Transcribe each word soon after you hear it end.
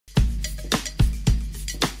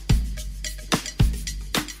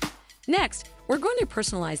Next, we're going to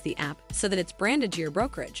personalize the app so that it's branded to your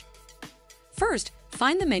brokerage. First,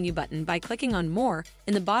 find the menu button by clicking on More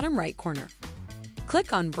in the bottom right corner.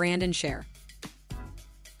 Click on Brand and Share.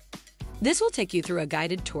 This will take you through a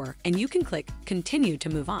guided tour, and you can click Continue to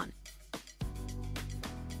move on.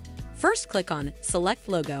 First, click on Select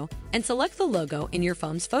Logo and select the logo in your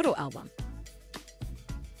phone's photo album.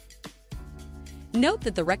 Note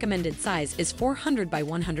that the recommended size is 400 by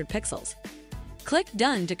 100 pixels. Click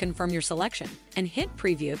Done to confirm your selection and hit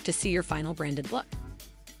Preview to see your final branded look.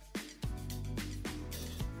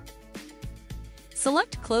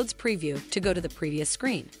 Select Close Preview to go to the previous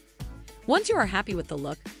screen. Once you are happy with the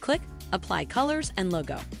look, click Apply Colors and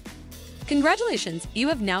Logo. Congratulations, you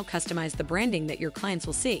have now customized the branding that your clients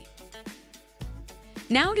will see.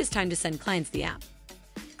 Now it is time to send clients the app.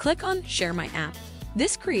 Click on Share My App.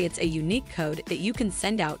 This creates a unique code that you can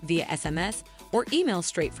send out via SMS or email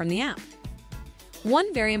straight from the app.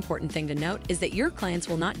 One very important thing to note is that your clients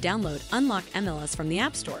will not download Unlock MLS from the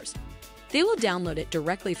app stores. They will download it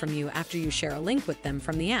directly from you after you share a link with them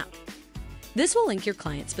from the app. This will link your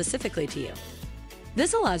client specifically to you.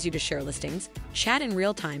 This allows you to share listings, chat in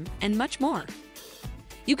real time, and much more.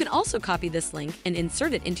 You can also copy this link and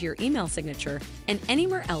insert it into your email signature and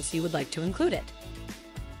anywhere else you would like to include it.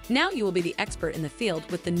 Now you will be the expert in the field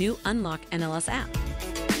with the new Unlock MLS app.